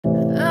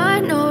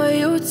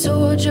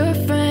told your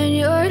friend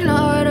you're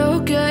not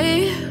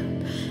okay,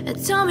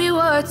 and tell me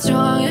what's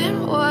wrong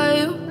and why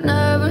you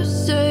never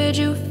said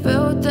you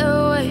felt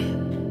that way.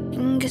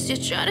 And guess you're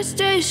trying to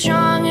stay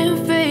strong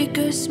and fake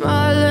a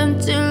smile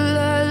until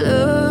I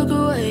look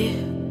away.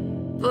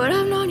 But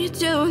I've known you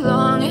too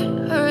long,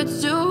 it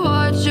hurts to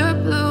watch your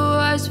blue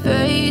eyes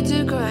fade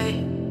to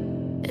gray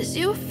as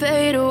you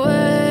fade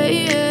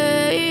away,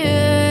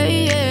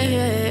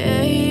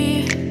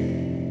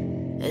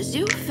 as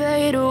you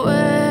fade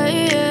away.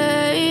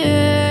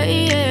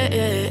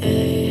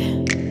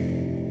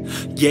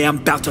 Yeah, I'm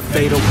about to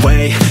fade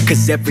away,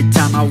 cause every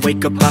time I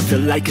wake up I feel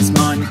like it's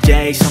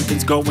Monday.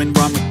 Something's going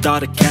wrong with all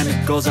the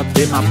chemicals up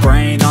in my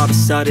brain. All of a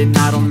sudden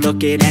I don't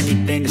look at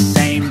anything the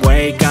same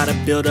way. Got a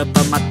buildup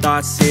of my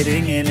thoughts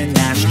sitting in an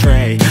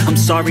ashtray. I'm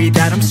sorry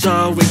that I'm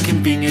so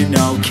inconvenient,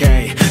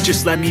 okay.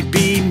 Just let me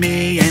be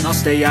me and I'll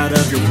stay out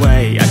of your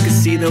way. I can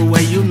see the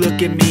way you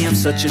look at me, I'm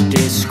such a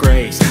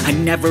disgrace. I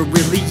never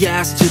really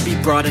asked to be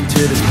brought into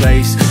this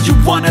place. You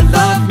wanna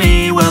love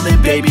me? Well then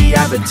baby,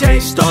 have a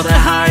taste. All the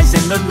highs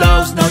and the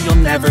lows, no, you'll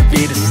never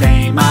be the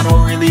same. I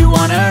don't really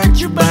wanna hurt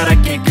you, but I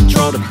can't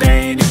control the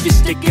pain. If you're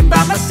sticking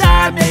by my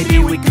side, maybe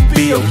we could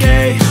be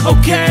okay.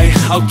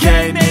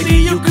 Okay, maybe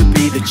you could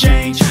be the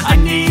change I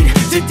need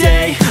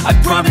today. I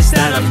promise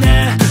that I've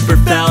never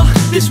felt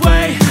this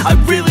way. I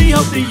really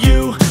hope that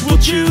you will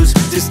choose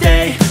to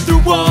stay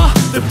through all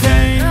the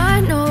pain.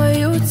 I know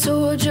you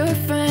told your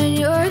friend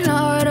you're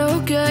not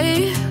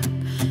okay,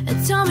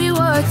 and tell me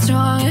what's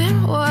wrong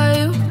and why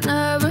you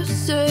never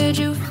said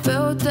you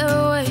felt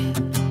that way.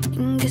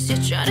 Guess you're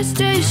trying to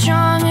stay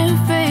strong and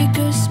fake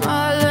a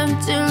smile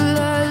until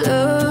I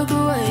look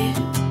away.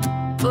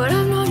 But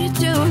I've known you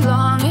too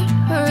long, it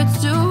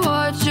hurts to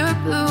watch your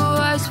blue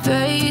eyes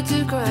fade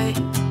to gray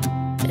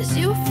as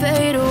you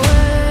fade away,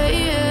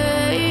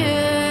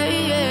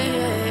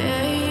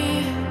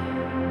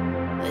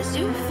 as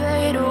you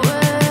fade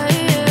away,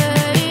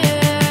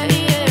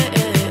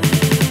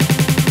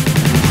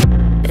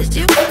 as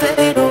you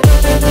fade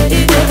away.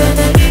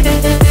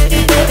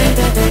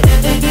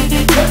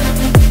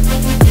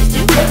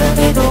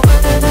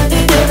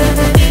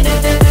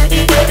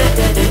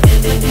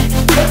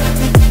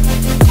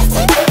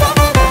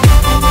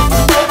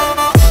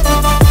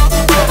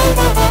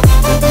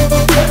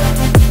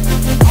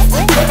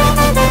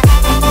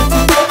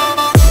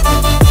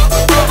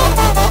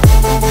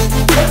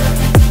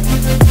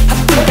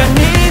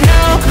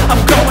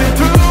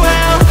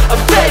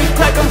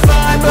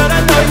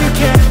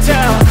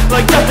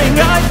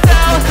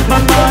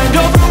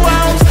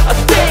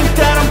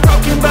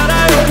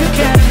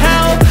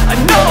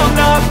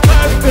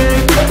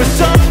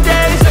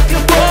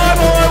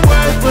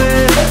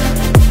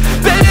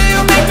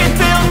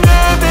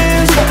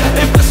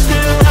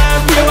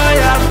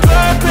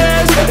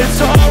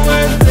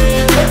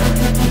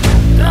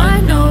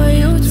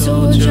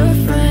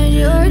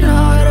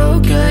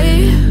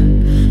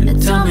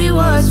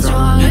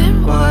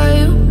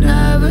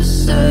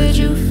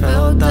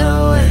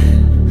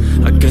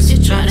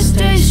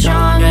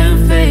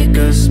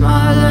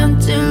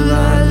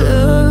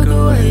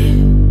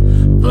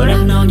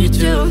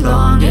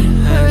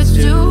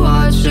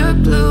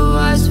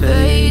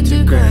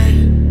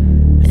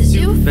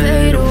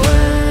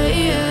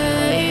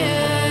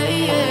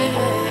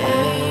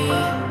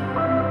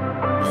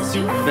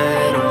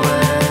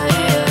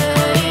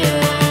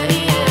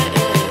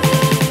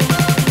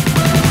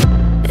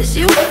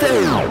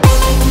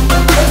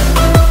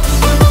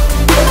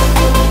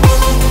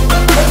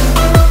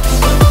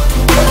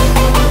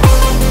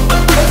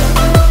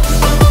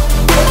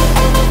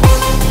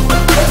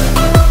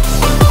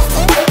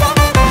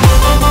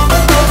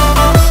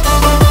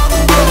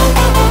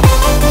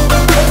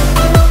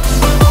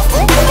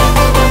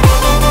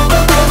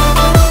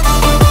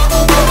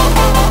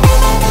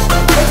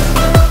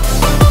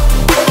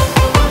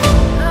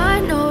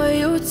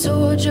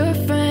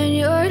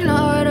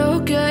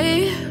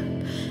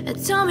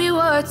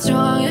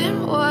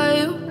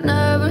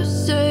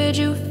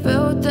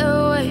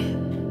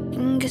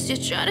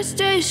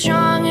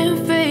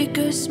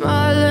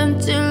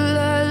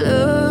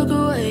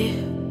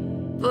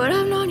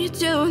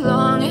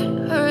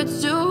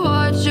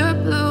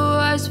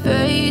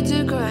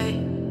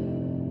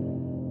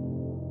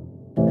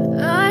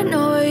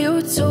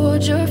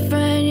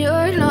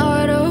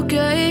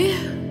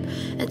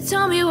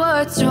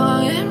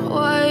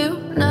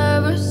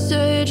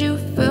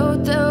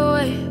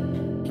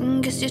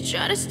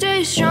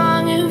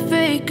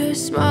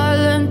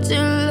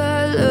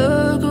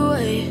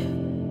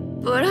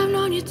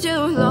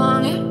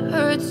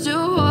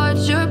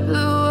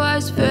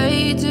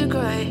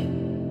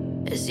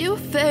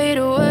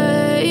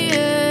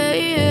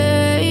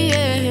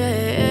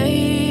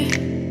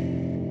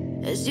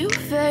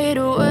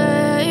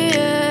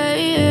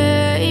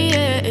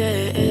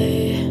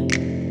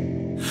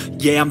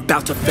 Yeah, I'm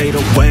about to fade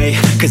away,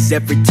 cause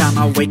every time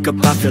I wake up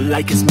I feel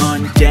like it's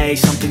Monday.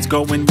 Something's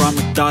going wrong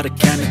with all the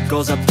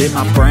chemicals up in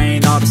my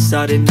brain. All of a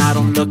sudden I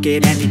don't look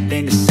at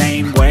anything the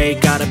same way.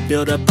 Got a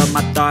buildup of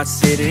my thoughts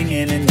sitting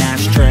in an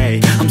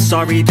ashtray. I'm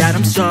sorry that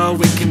I'm so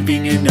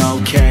inconvenient,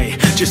 okay.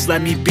 Just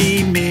let me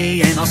be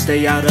me and I'll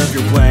stay out of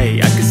your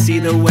way. I can see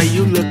the way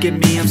you look at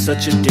me, I'm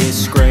such a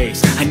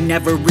disgrace. I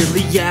never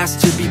really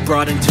asked to be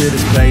brought into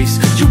this place.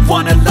 You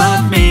wanna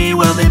love me?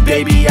 Well then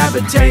baby I have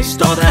a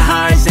taste. All the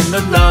highs and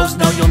the lows,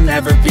 no you'll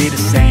never be the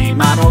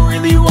same. I don't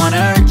really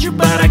wanna hurt you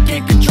but I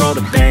can't control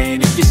the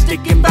pain. If you're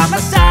sticking by my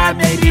side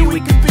maybe we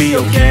could be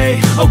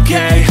okay.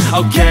 Okay,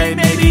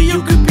 maybe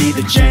you could be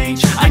the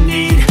change I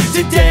need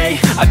today.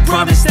 I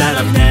promise that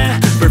I've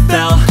never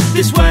felt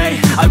this way.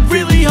 I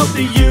really hope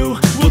that you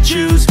will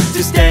choose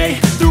to stay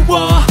through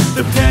all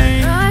the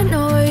pain. I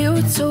know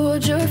you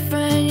told your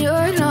friend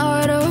you're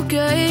not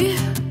okay,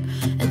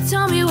 and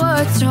tell me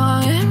what's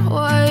wrong and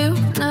why you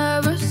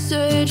never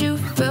said you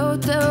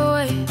felt that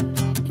way.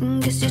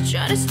 And guess you're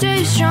trying to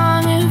stay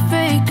strong and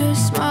fake a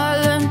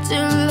smile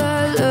until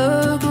I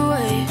look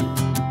away.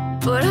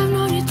 But I've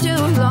known you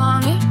too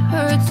long, it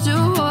hurts to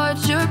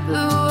watch your blue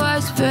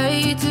eyes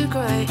fade to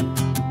gray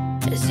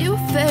as you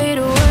fade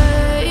away.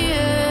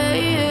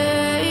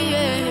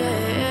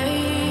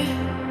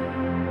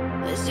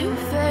 As you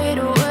fade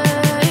away.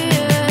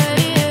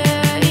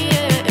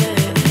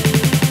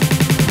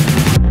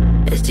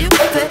 As you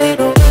fade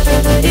away.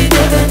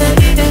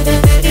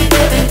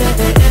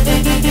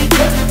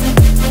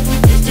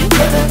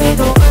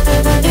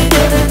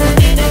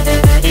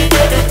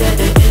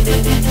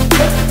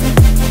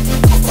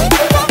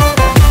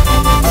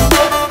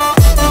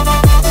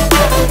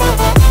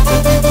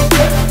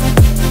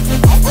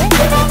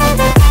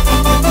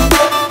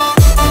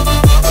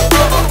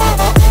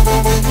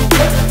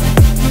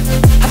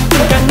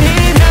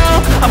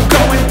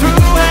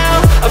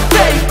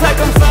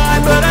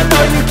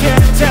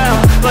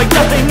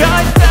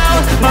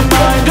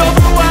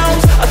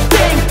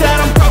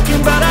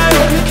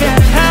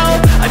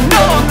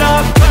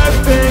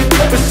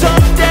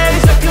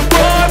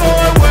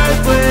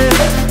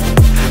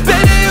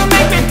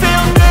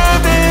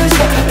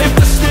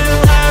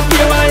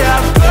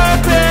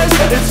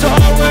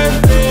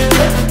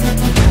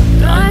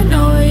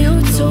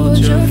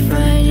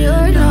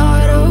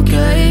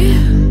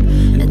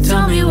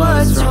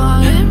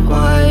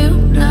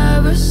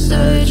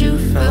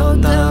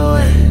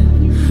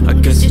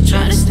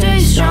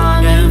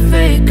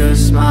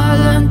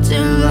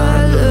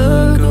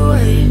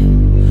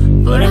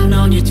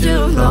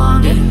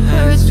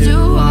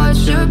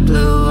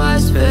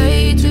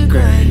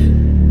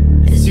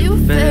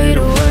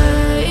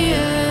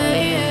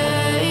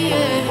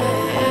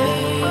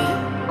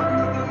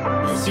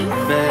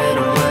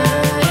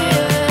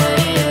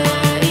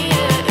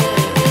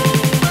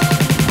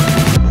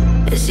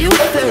 As you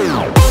fade away.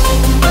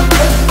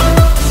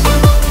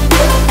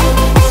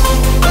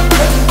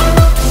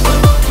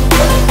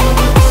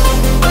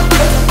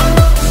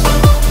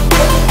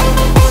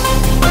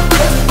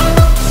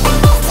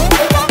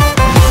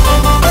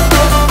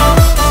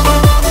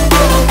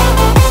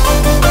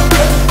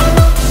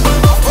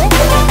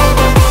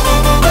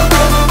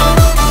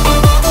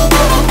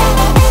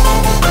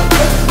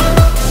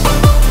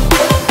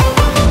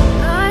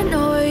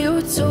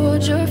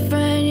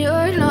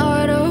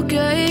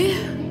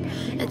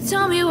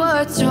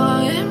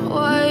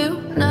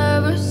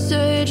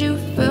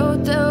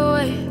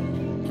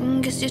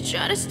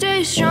 Try to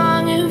stay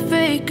strong and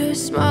fake a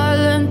smile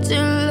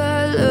until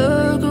I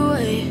look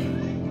away.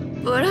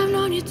 But I've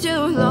known you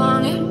too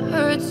long, it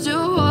hurts to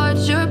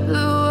watch your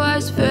blue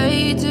eyes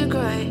fade to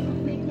gray.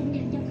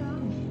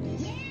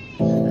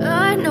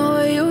 I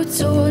know you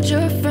told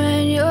your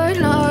friend you're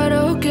not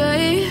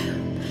okay,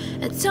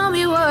 and tell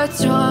me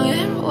what's wrong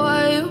and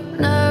why you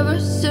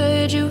never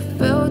said you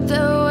felt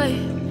that way.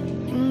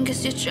 And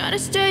guess you're trying to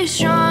stay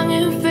strong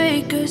and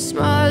fake a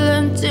smile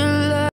until I